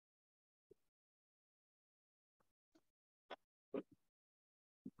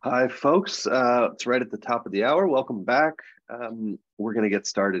Hi, folks. It's right at the top of the hour. Welcome back. We're going to get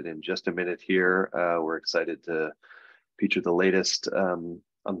started in just a minute here. We're excited to feature the latest on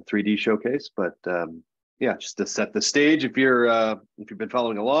the 3D showcase. But yeah, just to set the stage, if you've been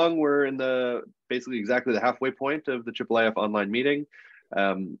following along, we're in basically exactly the halfway point of the IIIF online meeting.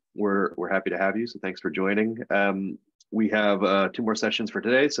 We're happy to have you. So thanks for joining. We have 2 more sessions for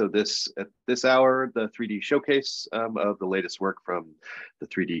today. So at this hour, the 3D showcase of the latest work from the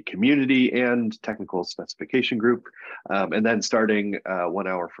 3D community and technical specification group. And then starting 1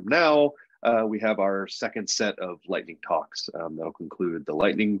 hour from now, we have our second set of lightning talks. That'll conclude the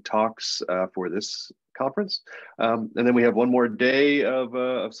lightning talks for this conference. And then we have 1 more day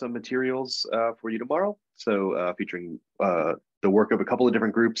of some materials for you tomorrow. So featuring the work of a couple of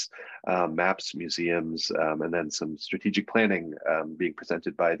different groups, maps, museums, and then some strategic planning being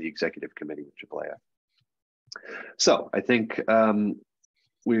presented by the executive committee of IIIF. So I think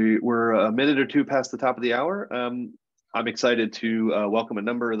we're a minute or 2 past the top of the hour. I'm excited to welcome a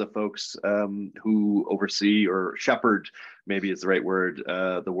number of the folks who oversee or shepherd, maybe is the right word,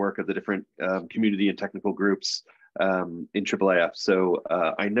 the work of the different community and technical groups in IIIF. So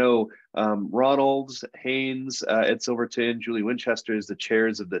I know Ronald Haynes, Ed Silverton, Julie Winchester is the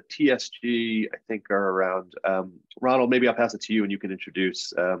chairs of the TSG, I think are around. Ronald, maybe I'll pass it to you and you can introduce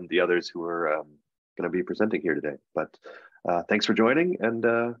the others who are going to be presenting here today. But thanks for joining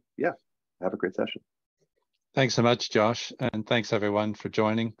and yeah, have a great session. Thanks so much, Josh, and thanks everyone for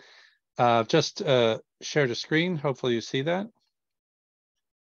joining. Just share the screen. Hopefully you see that.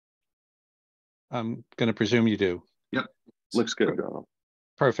 I'm going to presume you do. Yep, looks good.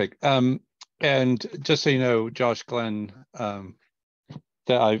 Perfect. And just so you know, Josh, Glenn, that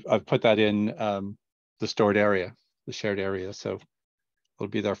I've put that in the stored area, the shared area, so it'll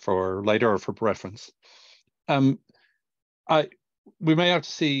be there for later or for reference. We may have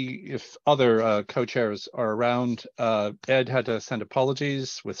to see if other co-chairs are around. Ed had to send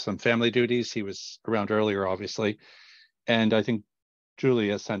apologies with some family duties. He was around earlier, obviously. And I think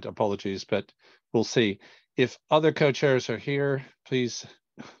Julia sent apologies, but we'll see. If other co-chairs are here, please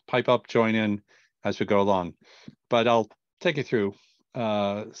pipe up, join in as we go along. But I'll take you through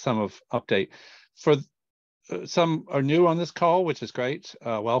some of update. For some are new on this call, which is great,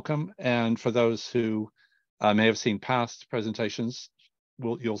 welcome. And for those who may have seen past presentations,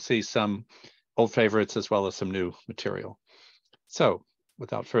 you'll see some old favorites as well as some new material. So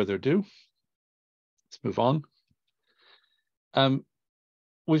without further ado, let's move on.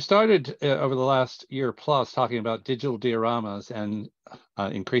 We've started over the last year plus talking about digital dioramas and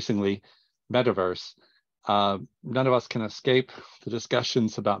increasingly metaverse. None of us can escape the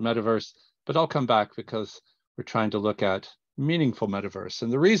discussions about metaverse, but I'll come back because we're trying to look at meaningful metaverse.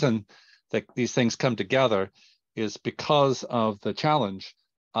 And the reason that these things come together is because of the challenge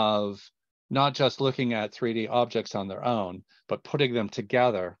of not just looking at 3D objects on their own, but putting them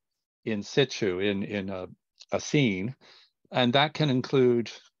together in situ, in a scene. And that can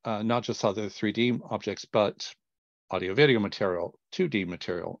include not just other 3D objects, but audio-video material, 2D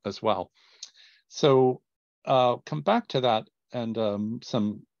material as well. So come back to that and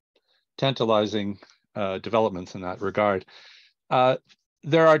some tantalizing developments in that regard.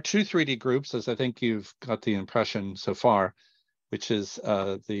 There are 2 3D groups, as I think you've got the impression so far, which is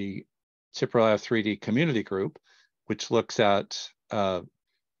the IIIF 3D community group, which looks at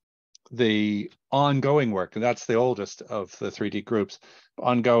the ongoing work, and that's the oldest of the 3D groups,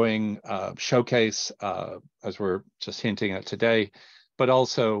 ongoing showcase, as we're just hinting at today, but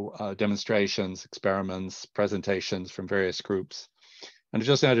also demonstrations, experiments, presentations from various groups. And I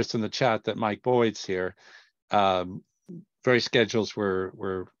just noticed in the chat that Mike Boyd's here. Various schedules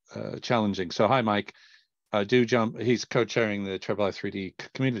were challenging. So hi, Mike. Do jump. He's co-chairing the IIIF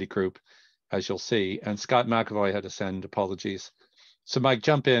 3D community group, as you'll see. And Scott McAvoy had to send apologies. So Mike,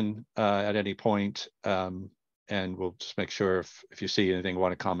 jump in at any point, and we'll just make sure if you see anything you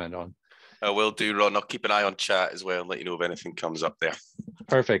want to comment on. I will do, Ron. I'll keep an eye on chat as well and let you know if anything comes up there.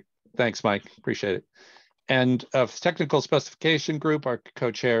 Perfect. Thanks, Mike. Appreciate it. And technical specification group, our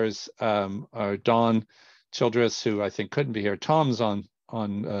co-chairs are Dawn Childress, who I think couldn't be here. Tom's on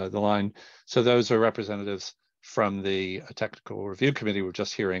the line. So those are representatives from the technical review committee we're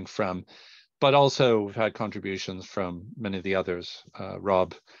just hearing from, but also we've had contributions from many of the others,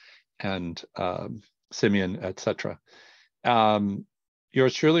 Rob and Simeon, etc.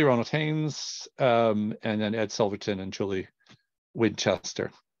 Yours truly, Ronald Haynes, and then Ed Silverton and Julie Winchester.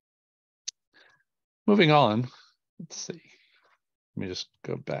 Moving on, let's see. Let me just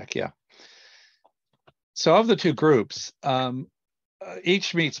go back, yeah. So of the 2 groups,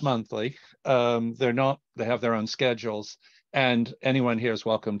 each meets monthly. They have their own schedules, And anyone here is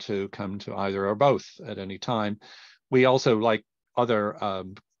welcome to come to either or both at any time. We also, like other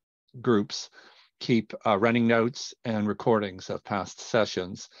groups, keep running notes and recordings of past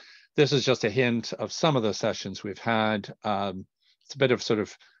sessions. This is just a hint of some of the sessions we've had. It's a bit of sort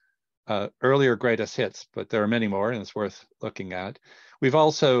of earlier greatest hits, but there are many more, and it's worth looking at. We've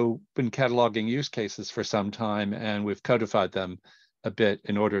also been cataloging use cases for some time, and we've codified them a bit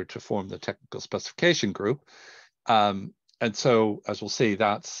in order to form the technical specification group. And so, as we'll see,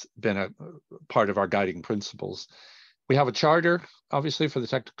 that's been a part of our guiding principles. We have a charter, obviously, for the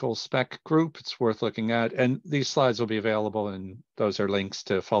technical spec group. It's worth looking at. And these slides will be available, and those are links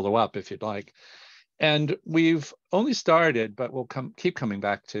to follow up if you'd like. And we've only started, but we'll keep coming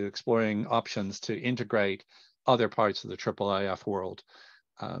back to exploring options to integrate other parts of the IIIF world,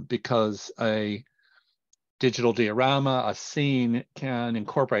 because a digital diorama, a scene, can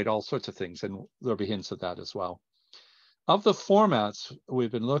incorporate all sorts of things, and there'll be hints of that as well. Of the formats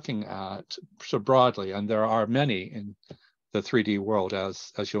we've been looking at so broadly, and there are many in the 3D world,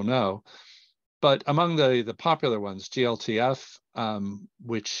 as you'll know, but among the popular ones, GLTF,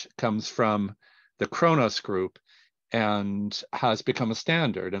 which comes from the Kronos group and has become a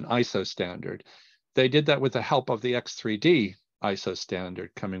standard, an ISO standard. They did that with the help of the X3D ISO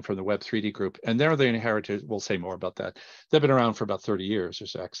standard coming from the Web3D group, and they're the inheritors. We'll say more about that. They've been around for about 30 years,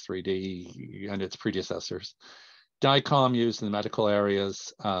 there's X3D and its predecessors. DICOM used in the medical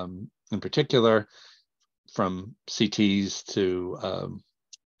areas, in particular, from CTs to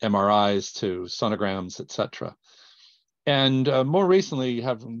MRIs to sonograms, etc. And more recently, you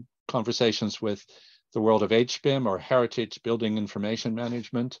have conversations with the world of HBIM, or Heritage Building Information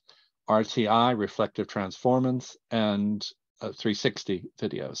Management, RTI, Reflective Transformance, and 360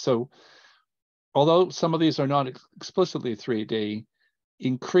 video. So although some of these are not explicitly 3D,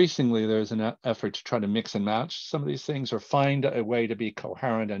 increasingly there's an effort to try to mix and match some of these things, or find a way to be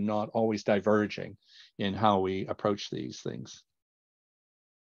coherent and not always diverging in how we approach these things.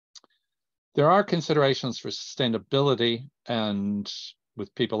 There are considerations for sustainability, and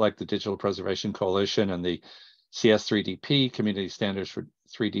with people like the Digital Preservation Coalition and the CS3DP, Community Standards for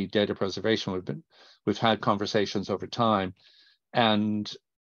 3D Data Preservation, we've had conversations over time. And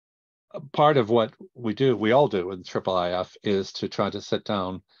part of what we all do in IIIF, is to try to set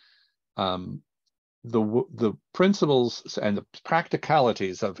down the principles and the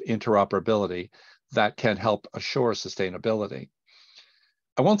practicalities of interoperability that can help assure sustainability.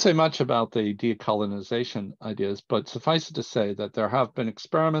 I won't say much about the decolonization ideas, but suffice it to say that there have been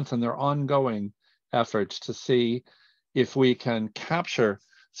experiments and there are ongoing efforts to see if we can capture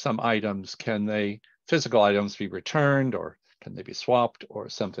some items. Can physical items be returned, or can they be swapped or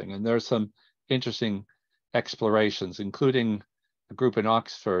something? And there's some interesting explorations, including a group in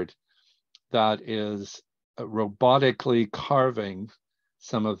Oxford that is robotically carving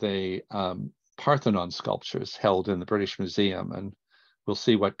some of the Parthenon sculptures held in the British Museum, and we'll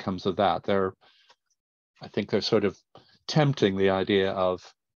see what comes of that. I think they're sort of tempting the idea of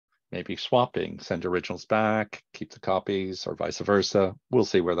maybe swapping, send originals back, keep the copies, or vice versa. We'll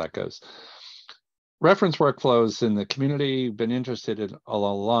see where that goes. Reference workflows in the community, been interested in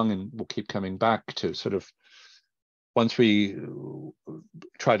all along, and we'll keep coming back to sort of, once we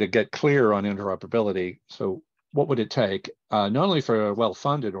try to get clear on interoperability. So what would it take, not only for a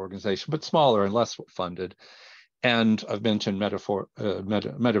well-funded organization, but smaller and less funded? And I've mentioned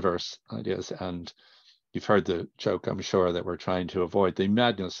metaverse ideas, and you've heard the joke, I'm sure, that we're trying to avoid the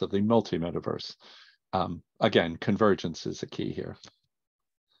madness of the multi-metaverse. Again, convergence is the key here.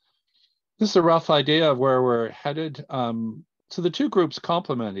 This is a rough idea of where we're headed. So the two groups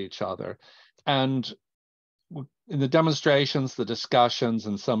complement each other. And in the demonstrations, the discussions,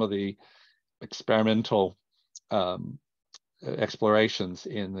 and some of the experimental explorations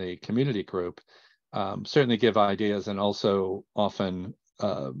in the community group certainly give ideas, and also often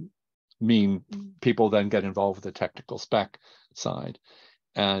mean people then get involved with the technical spec side.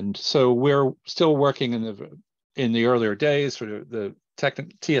 And so we're still working in the earlier days. For the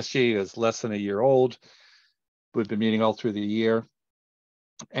TSG is less than a year old. We've been meeting all through the year,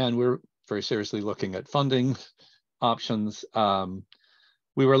 and we're very seriously looking at funding options.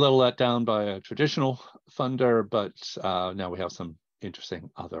 We were a little let down by a traditional funder, but now we have some interesting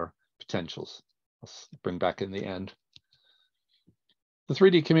other potentials. Let's bring back in the end. The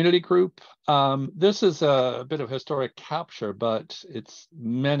 3D community group, this is a bit of historic capture, but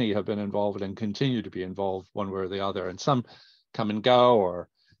many have been involved and continue to be involved one way or the other, and some come and go or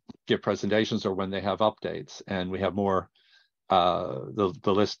give presentations or when they have updates, and we have more. The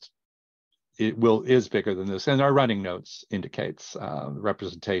list is bigger than this, and our running notes indicates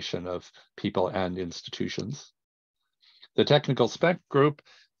representation of people and institutions. The technical spec group,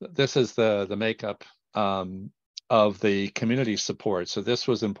 this is the makeup of the community support. So this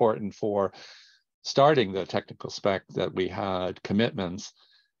was important for starting the technical spec, that we had commitments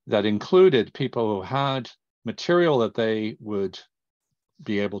that included people who had material that they would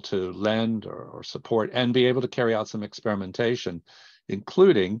be able to lend or support and be able to carry out some experimentation,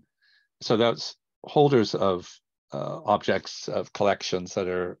 including, so that's holders of objects of collections that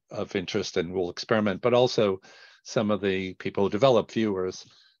are of interest and will experiment, but also some of the people who develop viewers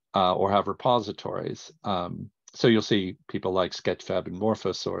or have repositories. So you'll see people like Sketchfab and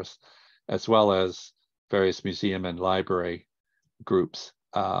Morphosource, as well as various museum and library groups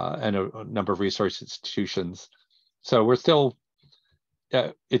and a number of research institutions. So we're still,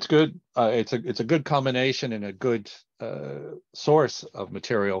 it's good. It's a good combination and a good source of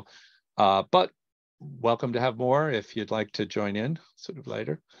material, but welcome to have more if you'd like to join in sort of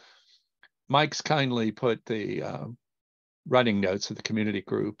later. Mike's kindly put the running notes of the community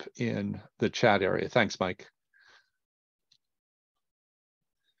group in the chat area. Thanks, Mike.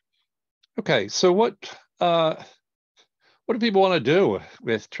 Okay, so what do people want to do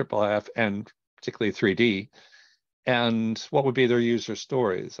with IIIF and particularly 3D? And what would be their user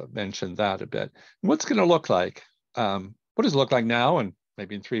stories? I've mentioned that a bit. What's going to look like? What does it look like now and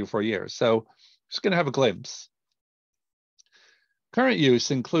maybe in 3 or 4 years? So just going to have a glimpse. Current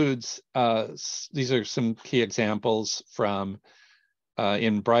use includes, these are some key examples from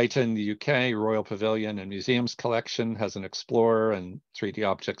in Brighton, the UK, Royal Pavilion and Museums collection has an Explorer and 3D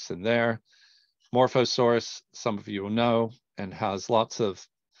objects in there. Morphosource, some of you will know, and has lots of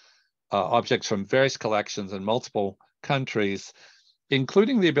objects from various collections in multiple countries,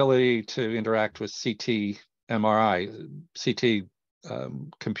 including the ability to interact with CT MRI, CT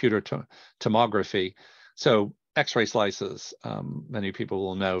computer tomography. So X-ray slices, many people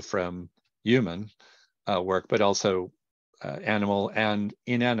will know from human work, but also animal and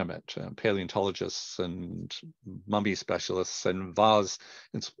inanimate. Paleontologists and mummy specialists and vase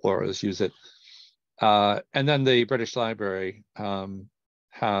explorers use it. And then the British Library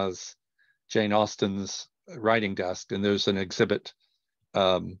has Jane Austen's writing desk, and there's an exhibit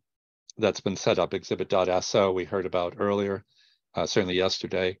that's been set up, exhibit.so, we heard about earlier, certainly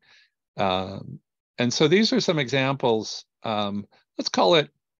yesterday. And so these are some examples. Let's call it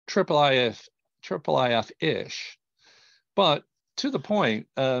IIIF-ish. But to the point,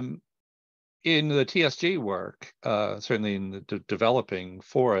 in the TSG work, certainly in the developing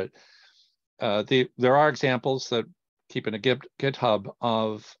for it, there are examples that keep in a GitHub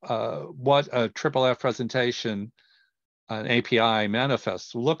of what a IIIF presentation, an API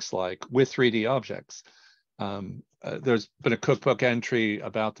manifest looks like with 3D objects. There's been a cookbook entry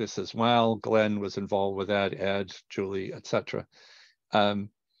about this as well. Glenn was involved with that, Ed, Julie, etc.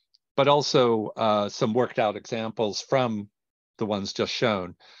 But also some worked out examples from the ones just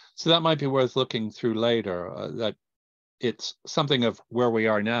shown. So that might be worth looking through later, that it's something of where we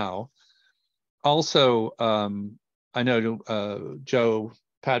are now. Also, I know Joe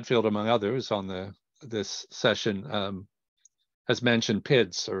Padfield, among others on this session, has mentioned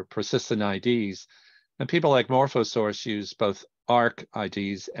PIDs or persistent IDs. And people like Morphosource use both ARC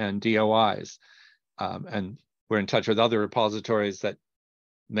IDs and DOIs. And we're in touch with other repositories that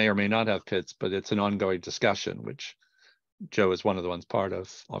may or may not have PIDs, but it's an ongoing discussion, which Joe is one of the ones part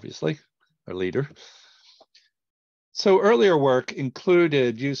of, obviously, our leader. So earlier work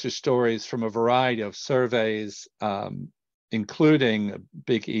included user stories from a variety of surveys, including a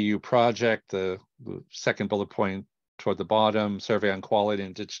big EU project, the second bullet point toward the bottom, survey on quality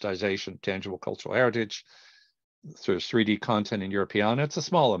and digitization of tangible cultural heritage through 3D content in Europeana. It's a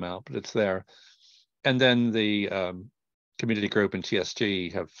small amount, but it's there. And then the community group and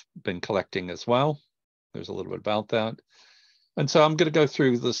TSG have been collecting as well. There's a little bit about that. And so I'm going to go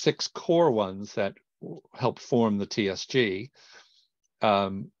through the 6 core ones that help form the TSG.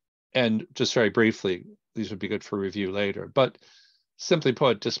 And just very briefly, these would be good for review later. But simply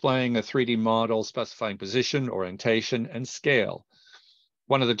put, displaying a 3D model specifying position, orientation, and scale.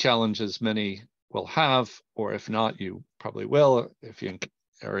 One of the challenges many will have, or if not, you probably will, if you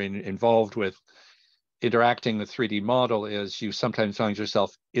are involved with interacting with 3D model, is you sometimes find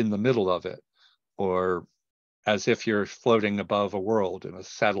yourself in the middle of it, or as if you're floating above a world in a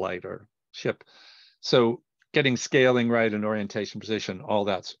satellite or ship. So getting scaling right and orientation, position, all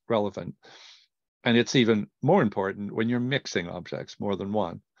that's relevant. And it's even more important when you're mixing objects, more than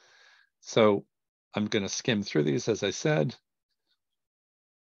one. So I'm going to skim through these, as I said.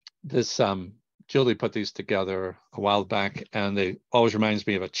 This Julie put these together a while back, and they always reminds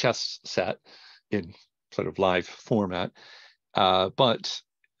me of a chess set in sort of live format. But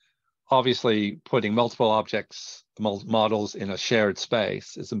obviously putting multiple objects, models in a shared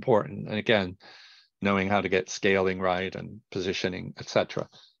space is important. And again, knowing how to get scaling right and positioning, etc.,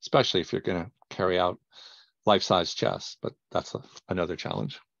 especially if you're going to carry out life-size chess, but that's another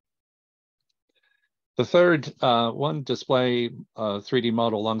challenge. The third one, display a 3D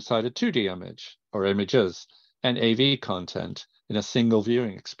model alongside a 2D image or images and AV content in a single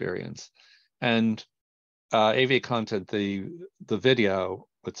viewing experience. And AV content, the video,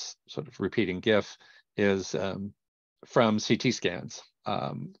 it's sort of repeating GIF, is from CT scans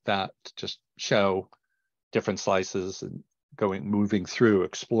that just show different slices and moving through,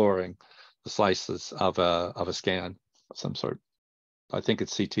 exploring the slices of a scan of some sort. I think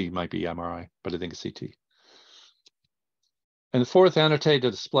it's CT, might be MRI, but I think it's CT. And the fourth, annotate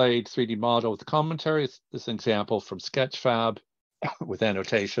a displayed 3D model with commentary. This is an example from Sketchfab with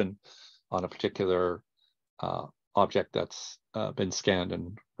annotation on a particular object that's been scanned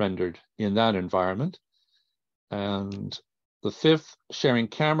and rendered in that environment. And the fifth, sharing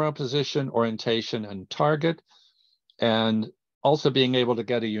camera position, orientation, and target, and also being able to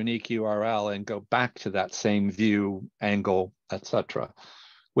get a unique URL and go back to that same view, angle, etc.,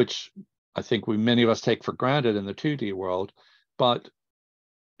 which I think many of us take for granted in the 2D world, but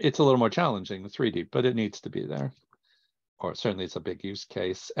it's a little more challenging in 3D, but it needs to be there. Or certainly it's a big use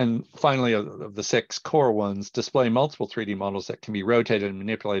case. And finally, of the 6 core ones, display multiple 3D models that can be rotated and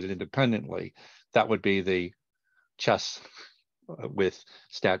manipulated independently. That would be the chess with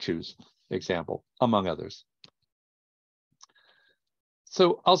statues example, among others.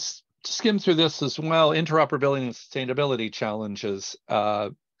 So I'll skim through this as well. Interoperability and sustainability challenges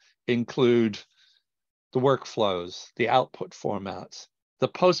include the workflows, the output formats, the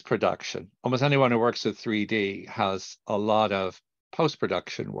post-production. Almost anyone who works with 3D has a lot of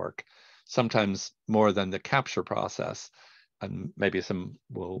post-production work, sometimes more than the capture process. And maybe some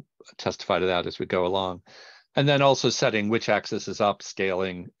will testify to that as we go along. And then also setting which axis is up,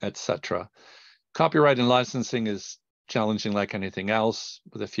 scaling, etc. Copyright and licensing is challenging like anything else,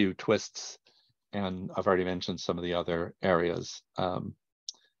 with a few twists. And I've already mentioned some of the other areas,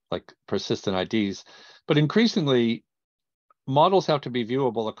 like persistent IDs. But increasingly, models have to be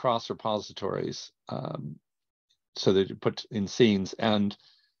viewable across repositories so that you put in scenes. And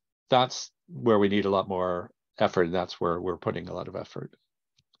that's where we need a lot more effort. And that's where we're putting a lot of effort.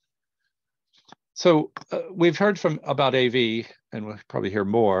 So we've heard about AV, and we'll probably hear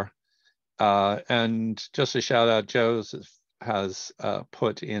more. And just a shout out, Joseph has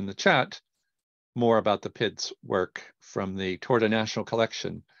put in the chat more about the PIDS work from the Torda National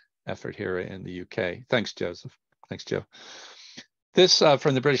Collection effort here in the UK. Thanks, Joseph. Thanks, Joe. This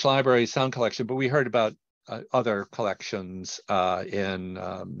from the British Library Sound Collection, but we heard about other collections in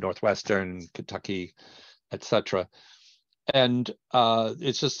Northwestern, Kentucky, etc. And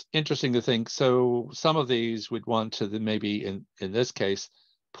it's just interesting to think, so some of these would want to maybe, in this case,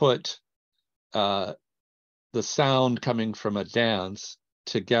 put the sound coming from a dance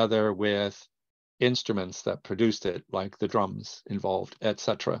together with instruments that produced it, like the drums involved,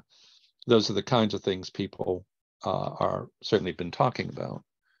 etc. Those are the kinds of things people are certainly been talking about.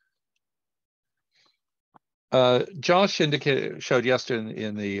 Josh showed yesterday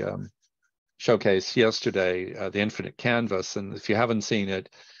in the showcase yesterday, the Infinite Canvas, and if you haven't seen it,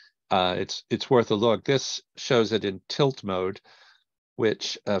 it's worth a look. This shows it in tilt mode,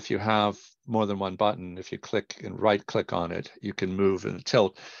 which if you have more than one button, if you click and right click on it, you can move and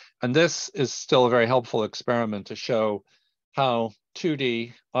tilt. And this is still a very helpful experiment to show how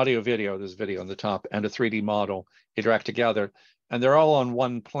 2D audio video, there's video on the top, and a 3D model interact together. And they're all on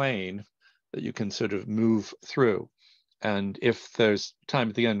one plane that you can sort of move through. And if there's time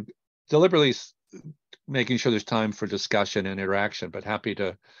at the end, deliberately making sure there's time for discussion and interaction, but happy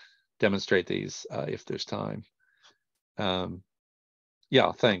to demonstrate these if there's time.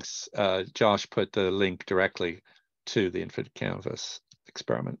 Yeah, thanks. Josh put the link directly to the Infinite Canvas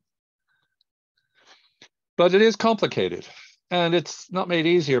experiment. But it is complicated, and it's not made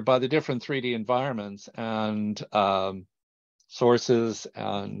easier by the different 3D environments and sources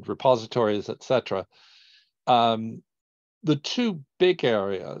and repositories, etc. The two big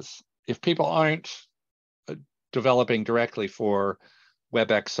areas, if people aren't developing directly for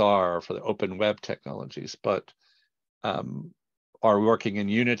WebXR or for the open web technologies, but are working in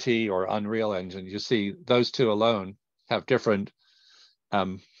Unity or Unreal Engine, you see those two alone have different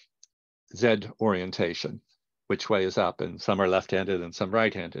Z orientation, which way is up, and some are left-handed and some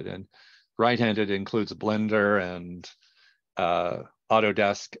right-handed. And right-handed includes Blender and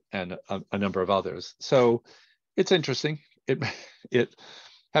Autodesk and a number of others. So it's interesting. It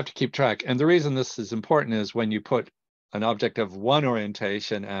have to keep track. And the reason this is important is when you put an object of one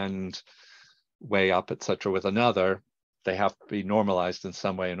orientation and way up, etc., with another, they have to be normalized in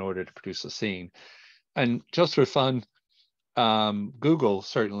some way in order to produce a scene. And just for fun, Google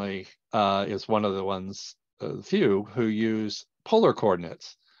certainly is one of the ones, few, who use polar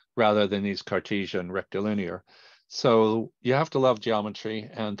coordinates rather than these Cartesian rectilinear. So you have to love geometry,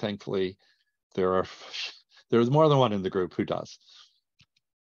 and thankfully there's more than one in the group who does.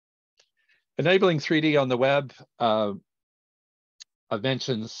 Enabling 3D on the web, I've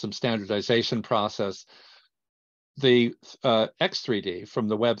mentioned some standardization process. The X3D from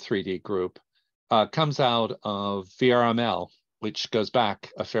the Web 3D group comes out of VRML, which goes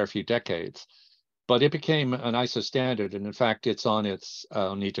back a fair few decades, but it became an ISO standard. And in fact, it's on its,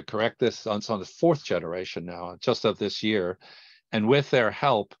 I'll need to correct this, it's on the 4th generation now, just of this year. And with their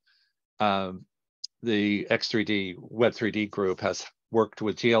help, the X3D Web 3D group has worked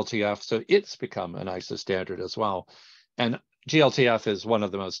with GLTF, so it's become an ISO standard as well. And GLTF is one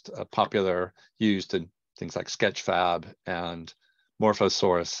of the most popular used in things like Sketchfab and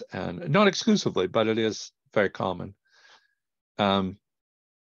Morphosource, and not exclusively, but it is very common.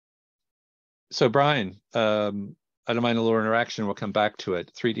 So Brian, I don't mind a little interaction. We'll come back to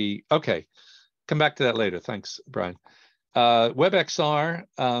it. 3D, okay, come back to that later. Thanks, Brian. WebXR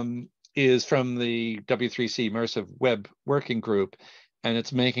is from the W3C Immersive Web Working Group, and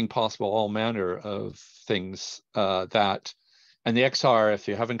it's making possible all manner of things that, and the XR, if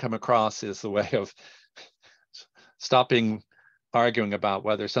you haven't come across, is the way of stopping arguing about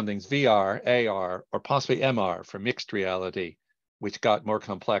whether something's VR, AR, or possibly MR for mixed reality, which got more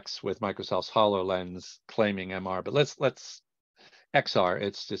complex with Microsoft's HoloLens claiming MR. But let's XR,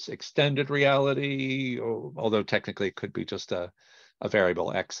 it's just extended reality, although technically it could be just a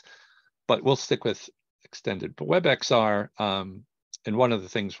variable X. But we'll stick with extended. But WebXR, and one of the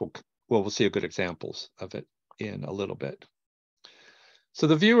things we'll see a good examples of it in a little bit. So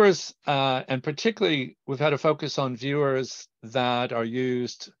the viewers, and particularly we've had a focus on viewers that are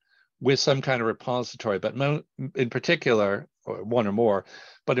used with some kind of repository, but in particular, or one or more,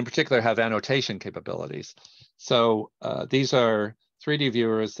 but in particular have annotation capabilities. So these are 3D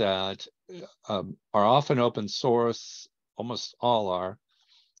viewers that are often open source, almost all are.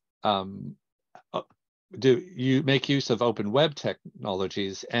 Do you make use of open web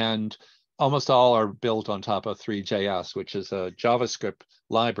technologies, and almost all are built on top of 3JS, which is a JavaScript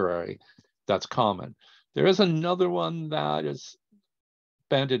library that's common. There is another one that is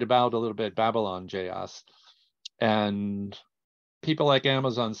bandied about a little bit, Babylon.js, and people like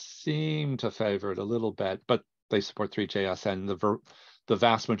Amazon seem to favor it a little bit, but they support 3JS, and the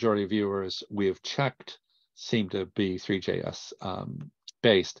vast majority of viewers we have checked seem to be 3JS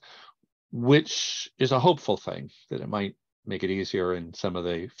based, which is a hopeful thing, that it might make it easier in some of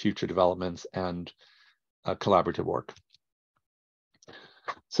the future developments and collaborative work.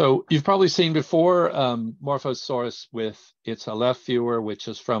 So you've probably seen before Morphosource with its Aleph viewer, which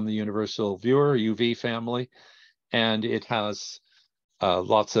is from the Universal Viewer, UV family, and it has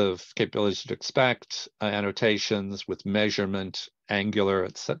lots of capabilities to expect, annotations with measurement, angular,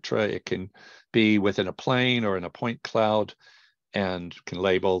 etc. It can be within a plane or in a point cloud, and can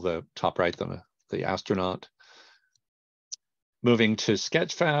label the top right, the astronaut. Moving to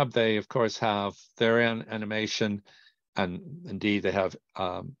Sketchfab, they of course have their animation, and indeed they have,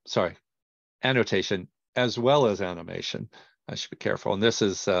 annotation as well as animation. I should be careful. And this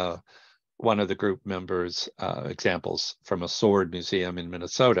is one of the group members' examples from a sword museum in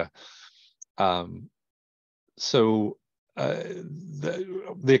Minnesota. So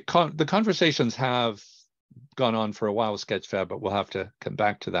the conversations have gone on for a while with Sketchfab, but we'll have to come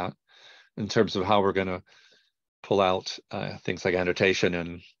back to that in terms of how we're going to pull out things like annotation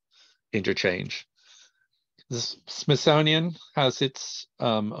and interchange. The Smithsonian has its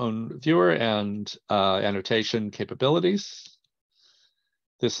own viewer and annotation capabilities.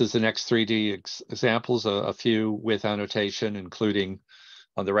 This is the next 3D examples, a few with annotation, including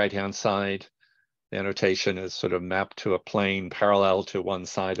on the right-hand side. The annotation is sort of mapped to a plane parallel to one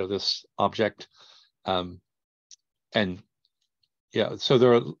side of this object. And yeah, so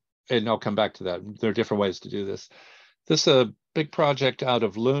there are, and I'll come back to that. There are different ways to do this. This is a big project out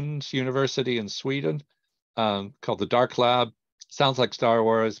of Lund University in Sweden called the Dark Lab. Sounds like Star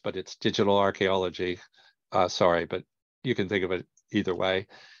Wars, but it's digital archaeology. Sorry, but you can think of it either way.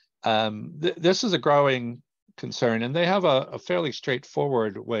 This is a growing concern, and they have a fairly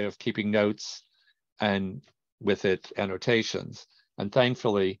straightforward way of keeping notes and with it annotations. And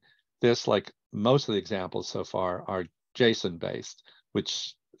thankfully, this, like most of the examples so far, are JSON based,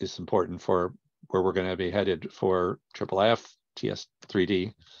 which is important for where we're going to be headed for IIIF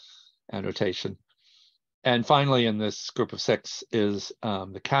TS3D annotation. And finally, in this group of 6 is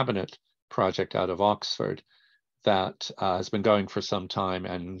the Cabinet project out of Oxford that has been going for some time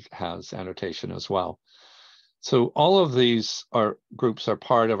and has annotation as well. So all of these groups are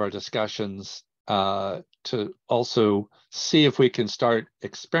part of our discussions to also see if we can start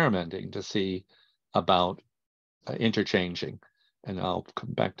experimenting to see about interchanging. And I'll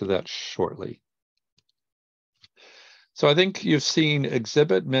come back to that shortly. So I think you've seen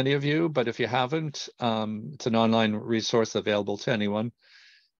Exhibit, many of you, but if you haven't, it's an online resource available to anyone.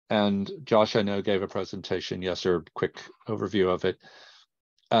 And Josh, I know, gave a presentation yesterday, a quick overview of it.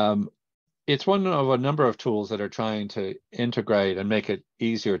 It's one of a number of tools that are trying to integrate and make it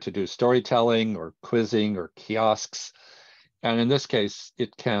easier to do storytelling or quizzing or kiosks. And in this case,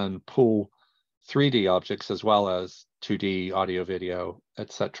 it can pull 3D objects as well as 2D audio, video,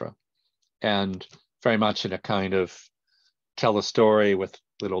 etc. And very much in a kind of tell a story with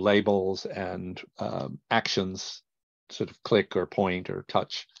little labels and actions, sort of click or point or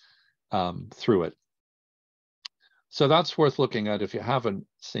touch through it. So that's worth looking at if you haven't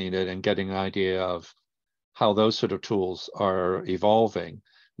seen it and getting an idea of how those sort of tools are evolving.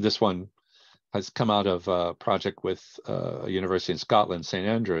 This one has come out of a project with a university in Scotland, St.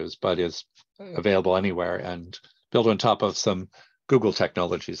 Andrews, but is available anywhere and built on top of some Google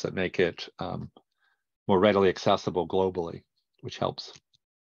technologies that make it more readily accessible globally, which helps.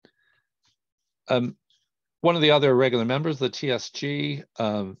 One of the other regular members, the TSG,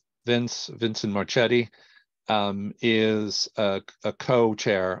 Vincent Marchetti, is a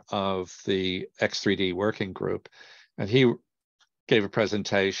co-chair of the X3D working group. And he gave a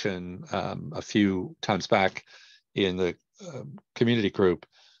presentation a few times back in the community group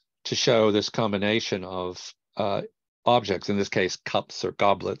to show this combination of objects, in this case, cups or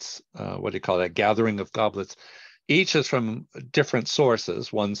goblets, what do you call it, a gathering of goblets. Each is from different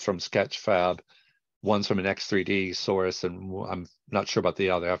sources. One's from Sketchfab, one's from an X3D source, and I'm not sure about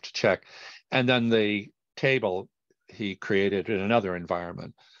the other, I have to check. And then the table he created in another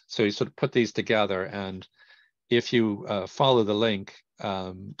environment. So he sort of put these together, and if you follow the link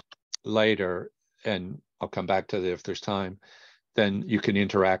later, and I'll come back to it if there's time, then you can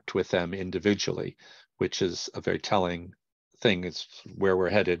interact with them individually, which is a very telling thing. It's where we're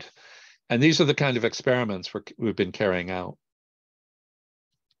headed. And these are the kind of experiments we've been carrying out.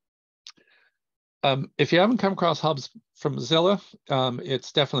 If you haven't come across Hubs from Mozilla,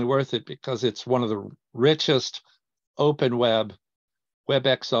 it's definitely worth it because it's one of the richest open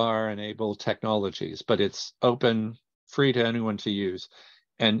WebXR enabled technologies, but it's open, free to anyone to use.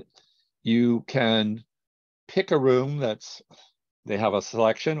 And you can pick a room they have a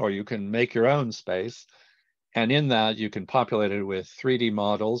selection, or you can make your own space. And in that, you can populate it with 3D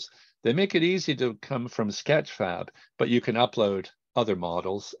models. They make it easy to come from Sketchfab, but you can upload other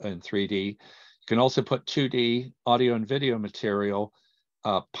models in 3D. You can also put 2D audio and video material,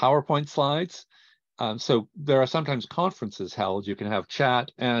 PowerPoint slides. So there are sometimes conferences held. You can have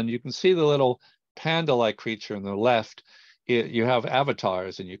chat, and you can see the little panda-like creature on the left. You have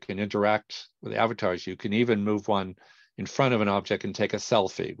avatars, and you can interact with the avatars. You can even move one in front of an object and take a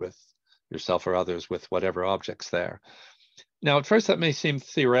selfie with yourself or others with whatever object's there. Now, at first, that may seem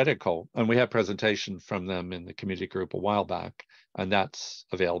theoretical, and we have a presentation from them in the community group a while back, and that's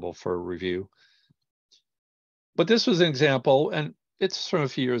available for review. But this was an example, and it's from a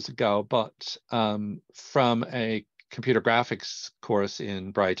few years ago, but from a computer graphics course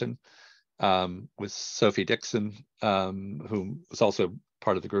in Brighton with Sophie Dixon, who was also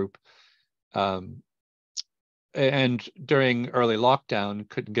part of the group. And during early lockdown,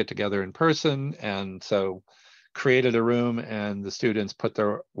 couldn't get together in person, and so created a room, and the students put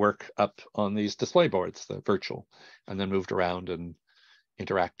their work up on these display boards, the virtual, and then moved around and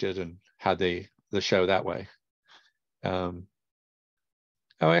interacted and had the show that way. Oh,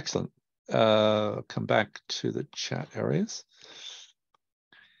 excellent. Come back to the chat areas.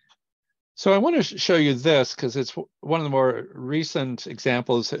 So I want to show you this because it's one of the more recent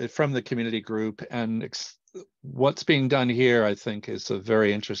examples from the community group, and what's being done here, I think, is a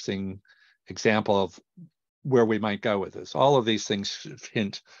very interesting example of where we might go with this. All of these things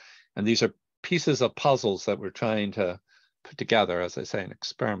hint, and these are pieces of puzzles that we're trying to put together, as I say, an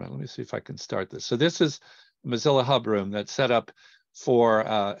experiment. Let me see if I can start this. So this is Mozilla Hub Room that's set up for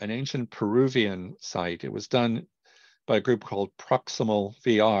an ancient Peruvian site. It was done by a group called Proximal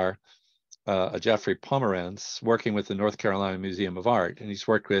VR, Jeffrey Pomerantz, working with the North Carolina Museum of Art. And he's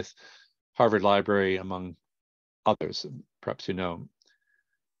worked with Harvard Library, among others, perhaps you know.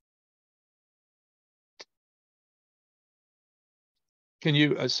 Can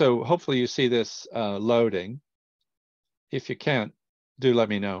you, so hopefully you see this loading. If you can't, do let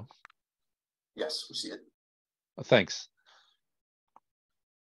me know. Yes, we see it. Thanks.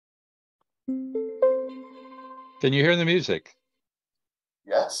 Can you hear the music?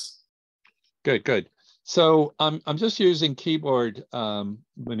 Yes. Good, good. So I'm just using keyboard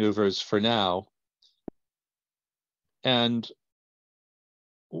maneuvers for now. And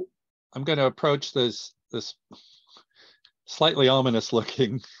I'm going to approach this slightly ominous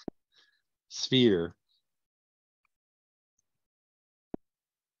looking sphere.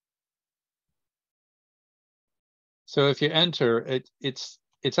 So if you enter, it's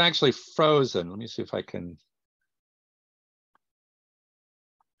actually frozen. Let me see if I can.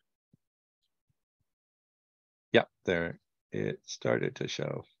 Yep, there it started to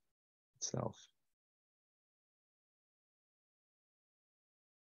show itself.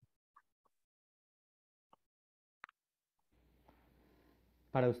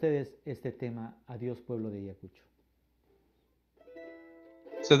 Para ustedes, este tema, Adiós Pueblo de Ayacucho.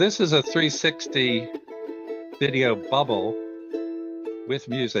 So this is a 360 video bubble with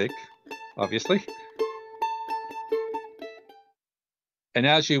music, obviously. And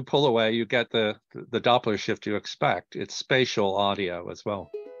as you pull away, you get the Doppler shift you expect. It's spatial audio as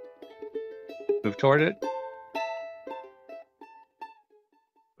well. Move toward it.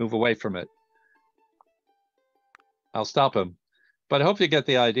 Move away from it. I'll stop him. But I hope you get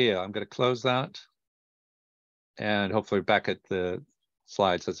the idea. I'm going to close that. And hopefully back at the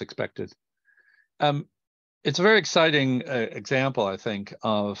slides as expected. It's a very exciting example, I think,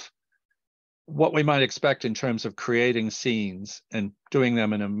 of what we might expect in terms of creating scenes and doing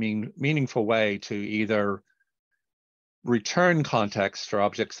them in a meaningful way to either return context for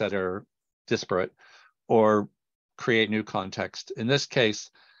objects that are disparate or create new context. In this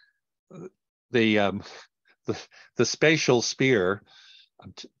case, the spatial sphere,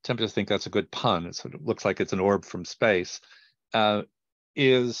 I'm tempted to think that's a good pun. It sort of looks like it's an orb from space,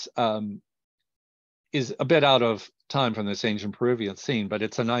 is a bit out of time from this ancient Peruvian scene, but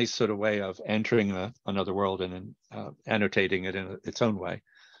it's a nice sort of way of entering another world and annotating it in its own way.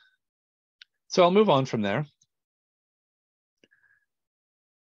 So I'll move on from there.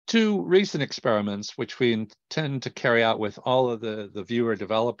 Two recent experiments, which we intend to carry out with all of the viewer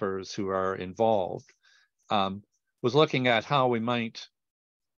developers who are involved, was looking at how we might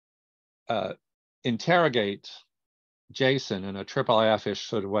interrogate JSON in a IIIF-ish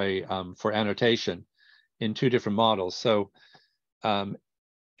sort of way for annotation in two different models. So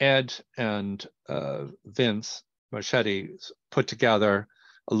Ed and Vince Marchetti put together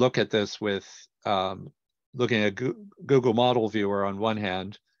a look at this with looking at Google Model Viewer on one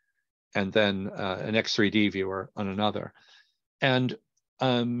hand, and then an X3D viewer on another. And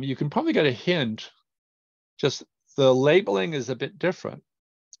you can probably get a hint, just the labeling is a bit different.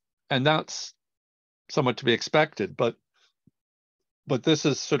 And that's somewhat to be expected, but this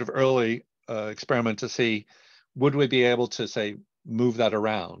is sort of early experiment to see, would we be able to, say, move that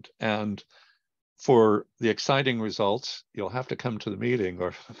around? And for the exciting results, you'll have to come to the meeting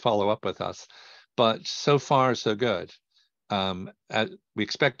or follow up with us. But so far, so good. We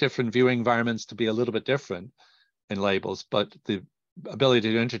expect different viewing environments to be a little bit different in labels, but the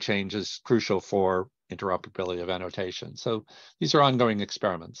ability to interchange is crucial for interoperability of annotation. So these are ongoing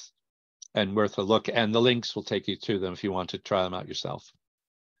experiments and worth a look, and the links will take you to them if you want to try them out yourself.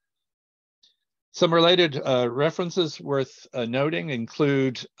 Some related references worth noting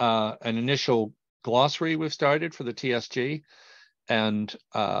include an initial glossary we've started for the TSG. And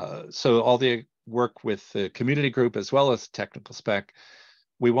so all the work with the community group as well as technical spec,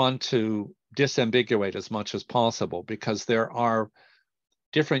 we want to disambiguate as much as possible because there are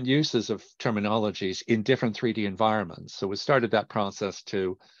different uses of terminologies in different 3D environments. So we started that process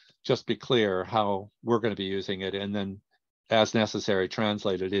to just be clear how we're going to be using it, and then as necessary,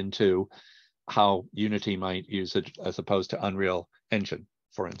 translate it into how Unity might use it as opposed to Unreal Engine,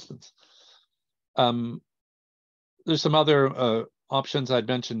 for instance. There's some other options I'd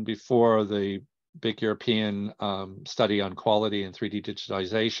mentioned before, the big European study on quality and 3D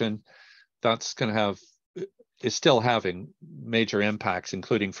digitization. That's going to is still having major impacts,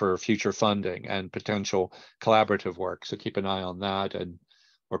 including for future funding and potential collaborative work. So keep an eye on that,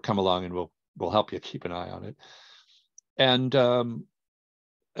 or come along and we'll help you keep an eye on it. And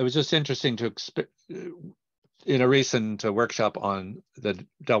it was just interesting to in a recent workshop that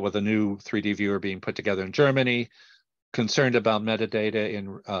dealt with a new 3D viewer being put together in Germany, concerned about metadata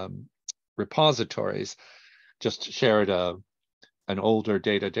in repositories, just shared an older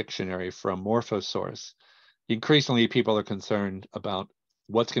data dictionary from Morphosource. Increasingly, people are concerned about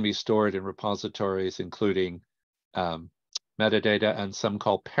what's going to be stored in repositories, including metadata and some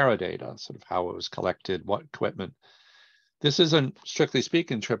called paradata, sort of how it was collected, what equipment. This isn't, strictly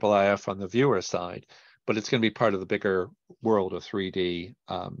speaking, IIIF on the viewer side, but it's going to be part of the bigger world of 3D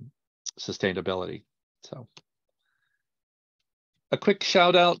sustainability. So a quick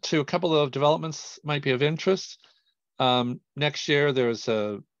shout out to a couple of developments might be of interest. Next year, there's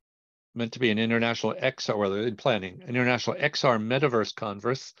meant to be an international XR, or in planning, an international XR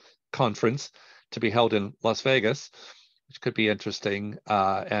Metaverse conference to be held in Las Vegas, which could be interesting.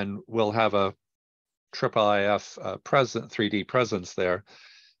 And we'll have a IIIF 3D presence there,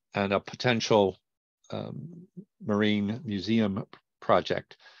 and a potential marine museum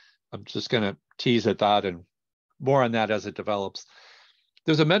project. I'm just going to tease at that and more on that as it develops.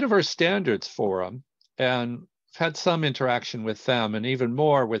 There's a Metaverse Standards Forum, and I've had some interaction with them, and even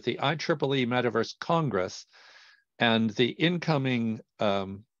more with the IIIE Metaverse Congress and the incoming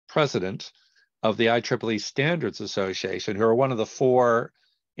president of the IIIE Standards Association, who are one of the 4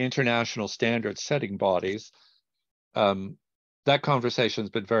 international standard setting bodies. That conversation has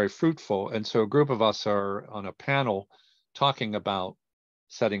been very fruitful. And so a group of us are on a panel talking about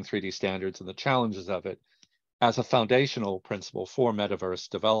setting 3D standards and the challenges of it as a foundational principle for metaverse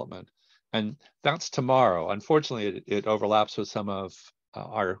development. And that's tomorrow. Unfortunately, it overlaps with some of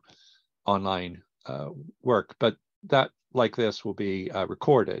our online work, but that, like this, will be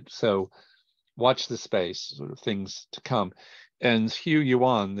recorded. So watch the space, sort of things to come. And Hugh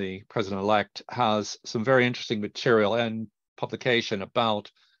Yuan, the president-elect, has some very interesting material and publication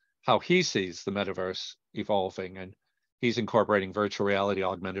about how he sees the metaverse evolving. And he's incorporating virtual reality,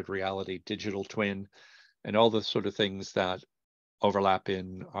 augmented reality, digital twin, and all the sort of things that overlap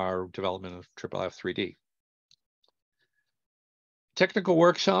in our development of IIIF 3D. Technical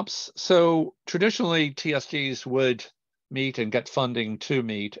workshops. So traditionally, TSGs would meet and get funding to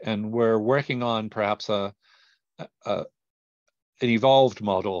meet, and we're working on perhaps an evolved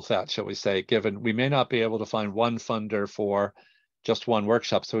model of that, shall we say, given we may not be able to find one funder for just one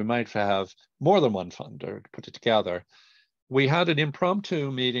workshop, so we might have more than one funder to put it together. We had an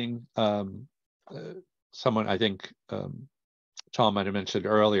impromptu meeting, someone, I think, Tom might have mentioned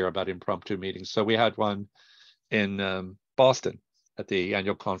earlier about impromptu meetings. So we had one in Boston at the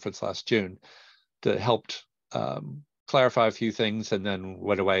annual conference last June that helped clarify a few things, and then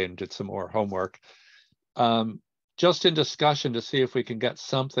went away and did some more homework. Just in discussion to see if we can get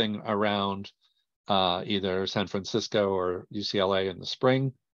something around either San Francisco or UCLA in the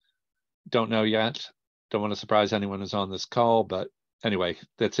spring. Don't know yet. Don't want to surprise anyone who's on this call, but anyway,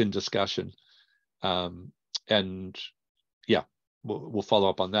 that's in discussion. And yeah, we'll follow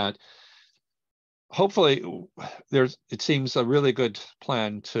up on that. Hopefully, it seems a really good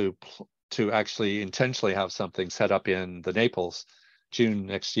plan to actually intentionally have something set up in the Naples June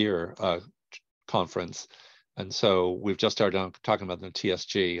next year conference. And so we've just started talking about the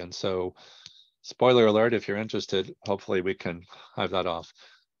TSG. And so, spoiler alert, if you're interested, hopefully we can have that off.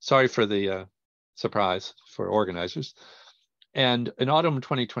 Sorry for the surprise for organizers. And in autumn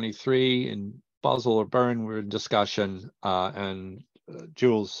 2023 in Basel or Bern, we're in discussion, and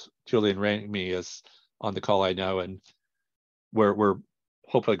Julian Ramey is on the call, I know, and we're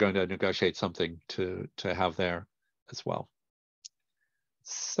hopefully going to negotiate something to have there as well.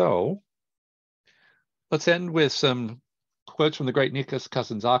 So let's end with some quotes from the great Nikos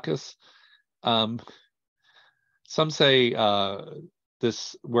Kazantzakis. Some say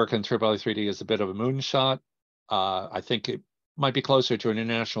this work in IIIE 3D is a bit of a moonshot. I think it might be closer to an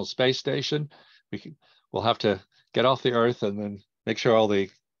International Space Station. We'll have to get off the Earth and then make sure all the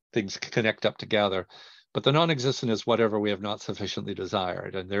things connect up together. But the non-existent is whatever we have not sufficiently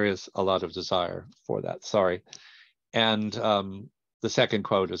desired, and there is a lot of desire for that, sorry. And the second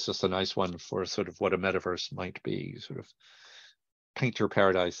quote is just a nice one for sort of what a metaverse might be, sort of paint your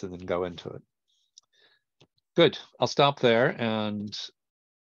paradise and then go into it. Good, I'll stop there and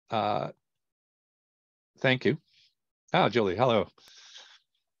thank you. Julie, hello.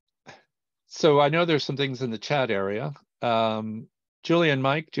 So I know there's some things in the chat area. Julie and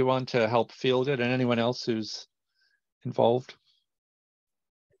Mike, do you want to help field it, and anyone else who's involved?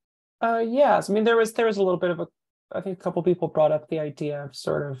 Yes, I mean, there was a little bit of I think a couple people brought up the idea of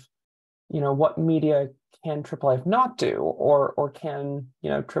sort of, what media can IIIF not do, or can,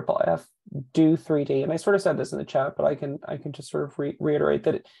 IIIF do 3D? And I sort of said this in the chat, but I can just sort of reiterate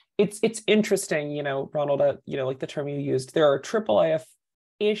that it's interesting, Ronald, like the term you used, there are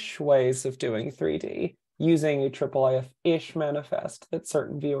IIIF-ish ways of doing 3D using a IIIF-ish manifest that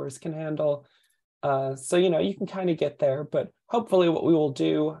certain viewers can handle. So, you can kind of get there, but hopefully what we will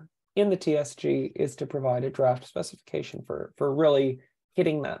do in the TSG is to provide a draft specification for really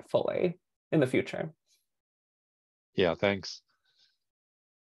hitting that fully in the future. Yeah, thanks.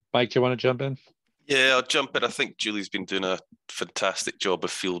 Mike, do you want to jump in? Yeah, I'll jump in. I think Julie's been doing a fantastic job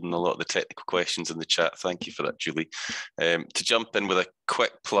of fielding a lot of the technical questions in the chat. Thank you for that, Julie. To jump in with a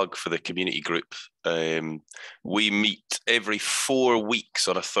quick plug for the community group, we meet every 4 weeks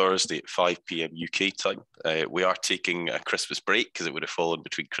on a Thursday at 5 p.m. UK time. We are taking a Christmas break because it would have fallen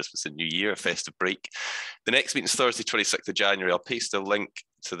between Christmas and New Year, a festive break. The next meeting is Thursday, 26th of January. I'll paste a link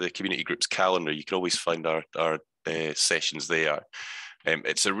to the community group's calendar. You can always find our sessions there.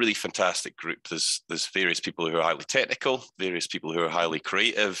 It's a really fantastic group. There's various people who are highly technical, various people who are highly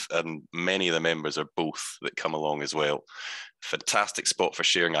creative, and many of the members are both that come along as well. Fantastic spot for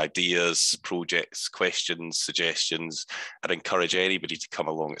sharing ideas, projects, questions, suggestions. I'd encourage anybody to come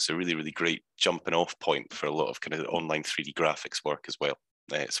along. It's a really, really great jumping off point for a lot of kind of online 3D graphics work as well.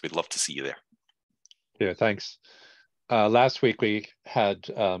 So we'd love to see you there. Yeah, thanks. Last week we had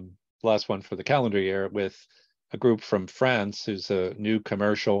last one for the calendar year with a group from France who's a new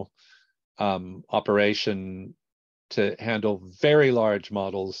commercial operation to handle very large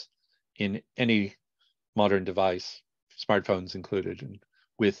models in any modern device, smartphones included, and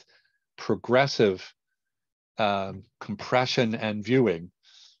with progressive compression and viewing,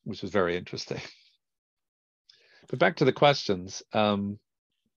 which was very interesting. But back to the questions. Julie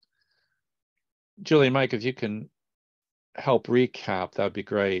and Mike, if you can help recap, that would be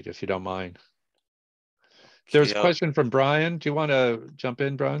great, if you don't mind. There's a question from Brian. Do you want to jump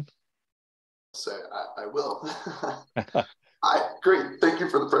in, Brian? So I will. Great. Thank you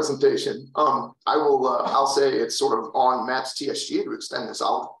for the presentation. I'll say it's sort of on Maps TSG to extend this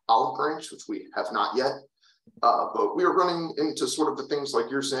olive branch, which we have not yet. But we are running into sort of the things like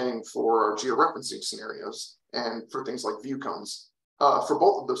you're saying for our georeferencing scenarios and for things like view cones. For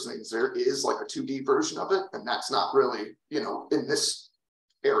both of those things, there is like a 2D version of it, and that's not really, in this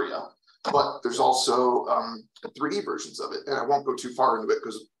area. But there's also 3D versions of it, and I won't go too far into it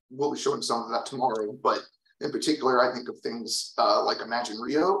because we'll be showing some of that tomorrow. But in particular, I think of things like Imagine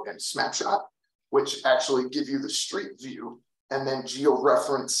Rio and Snapshot, which actually give you the street view and then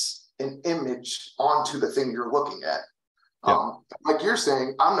georeference an image onto the thing you're looking at. Yeah. Like you're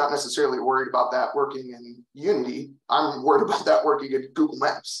saying, I'm not necessarily worried about that working in Unity. I'm worried about that working in Google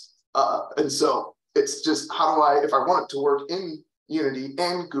Maps. And so it's just, how do I, if I want it to work in Unity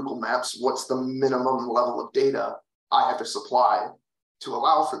and Google Maps, what's the minimum level of data I have to supply to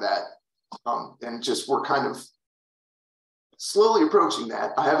allow for that? And just we're kind of slowly approaching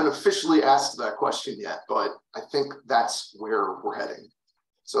that. I haven't officially asked that question yet, but I think that's where we're heading.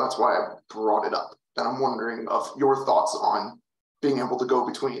 So that's why I brought it up. And I'm wondering of your thoughts on being able to go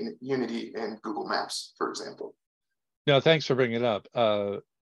between Unity and Google Maps, for example. No, thanks for bringing it up.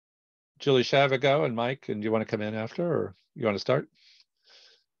 Julie, should I have a go? And Mike, and do you want to come in after, or you want to start?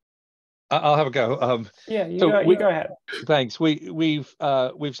 I'll have a go. Yeah, you go ahead. Thanks. We've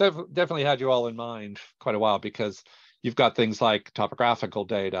definitely had you all in mind quite a while, because you've got things like topographical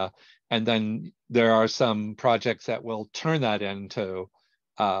data, and then there are some projects that will turn that into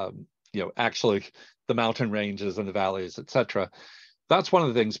actually the mountain ranges and the valleys, etc. That's one of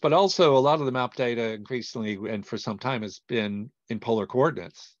the things. But also a lot of the map data increasingly, and for some time, has been in polar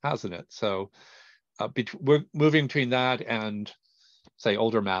coordinates, hasn't it? So we're moving between that and, say,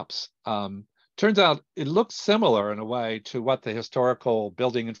 older maps. Turns out it looks similar in a way to what the historical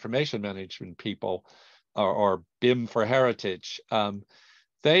building information management people, or BIM for heritage,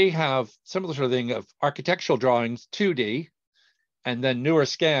 they have similar sort of thing of architectural drawings 2D, and then newer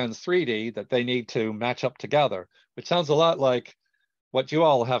scans 3D that they need to match up together, which sounds a lot like what you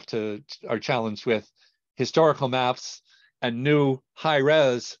all are challenged with, historical maps and new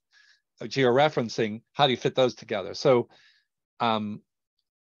high-res georeferencing. How do you fit those together? So to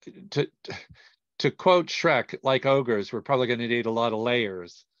quote Shrek, like ogres, we're probably going to need a lot of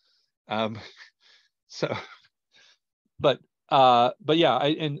layers. But yeah,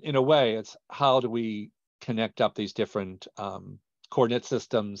 in a way, it's how do we connect up these different coordinate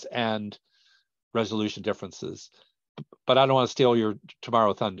systems and resolution differences. But I don't want to steal your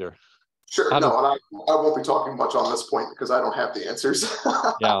tomorrow thunder. Sure, and I won't be talking much on this point because I don't have the answers.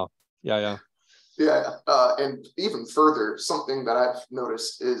 Yeah. And even further, something that I've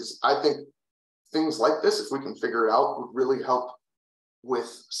noticed is I think things like this, if we can figure it out, would really help with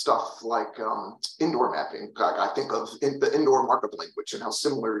stuff like indoor mapping. I think of the indoor markup language and how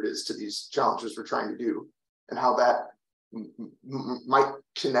similar it is to these challenges we're trying to do, and how that might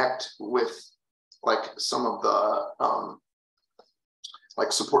connect with like some of the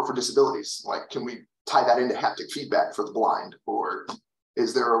like support for disabilities. Like, can we tie that into haptic feedback for the blind? Or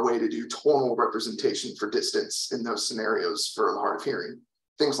is there a way to do tonal representation for distance in those scenarios for the hard of hearing?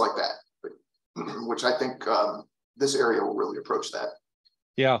 Things like that, which I think this area will really approach that.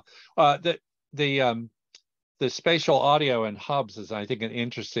 Yeah, the spatial audio and hubs is, I think, an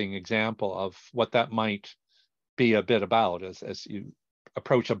interesting example of what that might be a bit about as you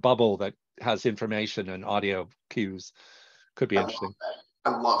approach a bubble that has information and audio cues. Could be interesting. I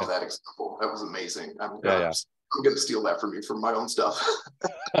love that example. That was amazing. I'm yeah. I'm going to steal that from you for my own stuff.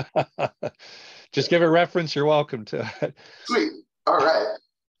 Just give a reference. You're welcome to it. Sweet. All right.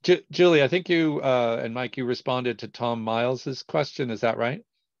 Julie, I think you and Mike, you responded to Tom Miles's question. Is that right?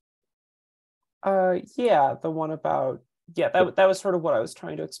 Yeah, the one about, yeah, that was sort of what I was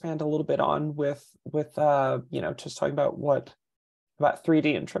trying to expand a little bit on with you know, just talking about about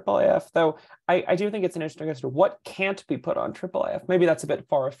 3D and IIIF, though I do think it's an interesting question. What can't be put on IIIF? Maybe that's a bit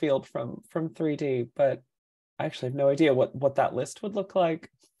far afield from 3D, but I actually have no idea what that list would look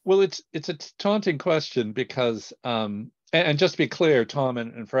like. Well, it's a taunting question because, and just to be clear, Tom,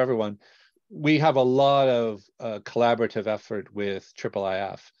 and for everyone, we have a lot of collaborative effort with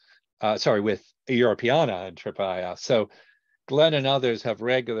IIIF, with Europeana and IIIF. So Glenn and others have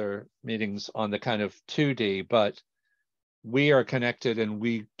regular meetings on the kind of 2D, but we are connected, and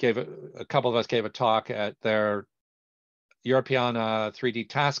we gave a couple of us gave a talk at their Europeana 3D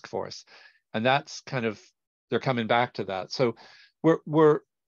task force, and that's kind of, they're coming back to that. So we're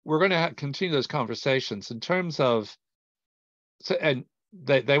going to continue those conversations in terms of, and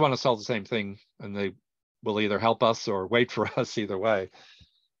they want to solve the same thing, and they will either help us or wait for us either way.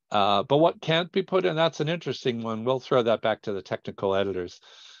 But what can't be put in, that's an interesting one. We'll throw that back to the technical editors.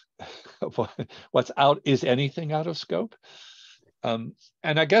 What's out, is anything out of scope? And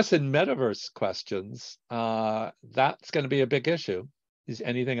I guess in metaverse questions, that's going to be a big issue. Is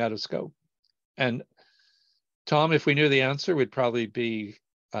anything out of scope? And Tom, if we knew the answer, we'd probably be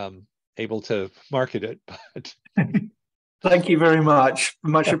able to market it. But thank you very much.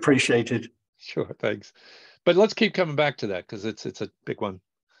 Much appreciated. Sure, thanks. But let's keep coming back to that because it's a big one.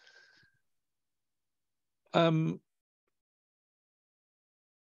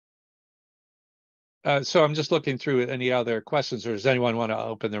 So I'm just looking through any other questions, or does anyone want to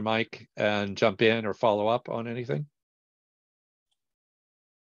open their mic and jump in or follow up on anything?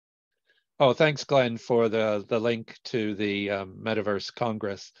 Oh, thanks, Glenn, for the link to the Metaverse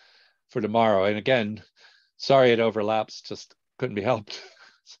Congress for tomorrow. And again, sorry it overlaps, just couldn't be helped.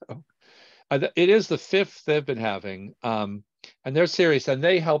 So it is the 5th they've been having, and they're serious, and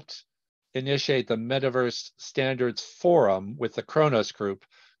they helped initiate the Metaverse Standards Forum with the Kronos group,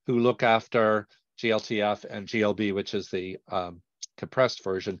 who look after GLTF and GLB, which is the compressed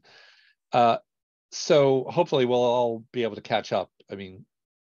version. So hopefully we'll all be able to catch up. I mean,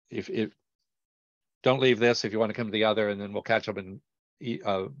 if don't leave this if you want to come to the other, and then we'll catch up in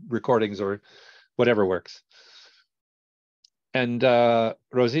recordings or whatever works. And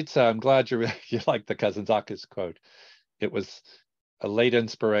Rositza, I'm glad you like the Kazantzakis quote. It was a late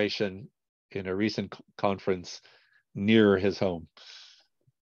inspiration in a recent conference near his home.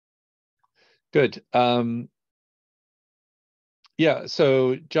 Good. Yeah,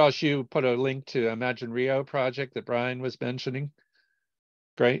 so Josh, you put a link to Imagine Rio project that Brian was mentioning.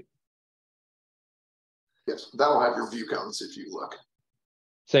 Great. Yes, that'll have your view counts if you look.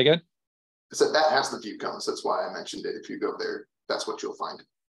 Say again? I said that has the view counts. That's why I mentioned it. If you go there, that's what you'll find.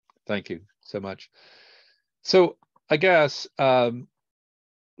 Thank you so much. So I guess, let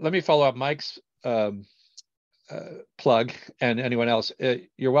me follow up Mike's plug, and anyone else.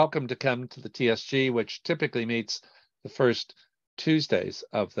 You're welcome to come to the TSG, which typically meets the first Tuesdays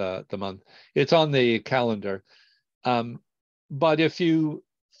of the month. It's on the calendar. But if you're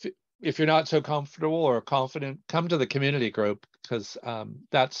not so comfortable or confident, come to the community group, because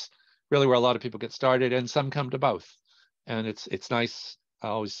that's really where a lot of people get started, and some come to both. And it's nice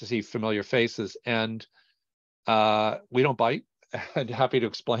always to see familiar faces, and we don't bite. I'm happy to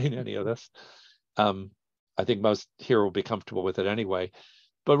explain any of this. I think most here will be comfortable with it anyway.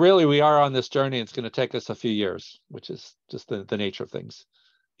 But really, we are on this journey. It's going to take us a few years, which is just the nature of things.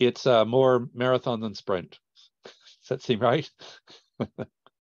 It's more marathon than sprint. Does that seem right?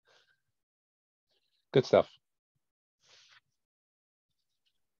 Good stuff.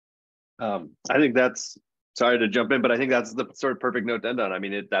 I think that's, sorry to jump in, but I think that's the sort of perfect note to end on. I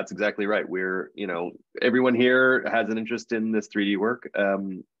mean, that's exactly right. We're, everyone here has an interest in this 3D work.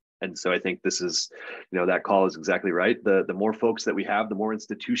 And so I think this is, that call is exactly right. The more folks that we have, the more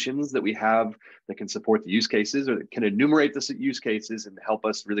institutions that we have that can support the use cases or that can enumerate the use cases and help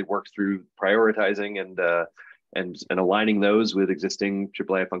us really work through prioritizing and aligning those with existing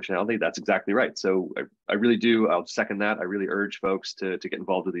IIIF functionality. That's exactly right. So I really do, I'll second that. I really urge folks to get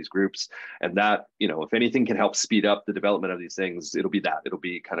involved with these groups, and that, if anything can help speed up the development of these things, it'll be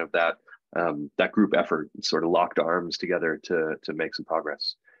kind of that group effort, sort of locked arms together to make some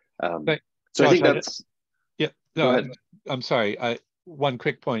progress. So Josh, I think that's, yeah, go no, ahead. I'm sorry. One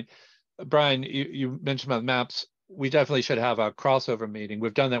quick point. Brian, you mentioned about maps. We definitely should have a crossover meeting.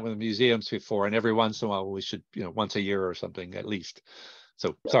 We've done that with the museums before, and every once in a while we should, once a year or something at least.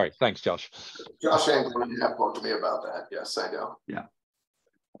 So sorry, thanks, Josh. Josh Anglin have talked to me about that. Yes, I know. Yeah.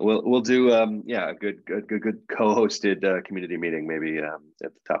 We'll do a good co-hosted community meeting maybe at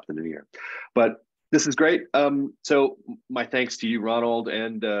the top of the new year. But this is great. So my thanks to you, Ronald,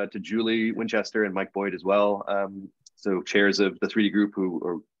 and to Julie Winchester and Mike Boyd as well. So chairs of the 3D group who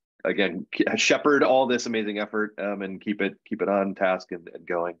are, again, shepherd all this amazing effort and keep it on task and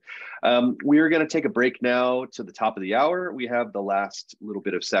going. We are going to take a break now to the top of the hour. We have the last little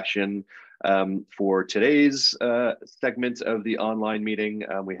bit of session for today's segment of the online meeting.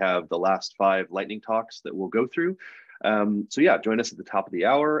 We have the last 5 lightning talks that we'll go through. So yeah, join us at the top of the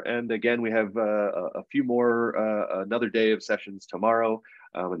hour. And again, we have a few more, another day of sessions tomorrow,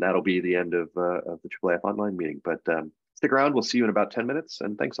 and that'll be the end of the IIIF online meeting. But stick around, we'll see you in about 10 minutes,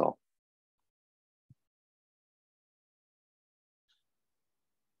 and thanks all.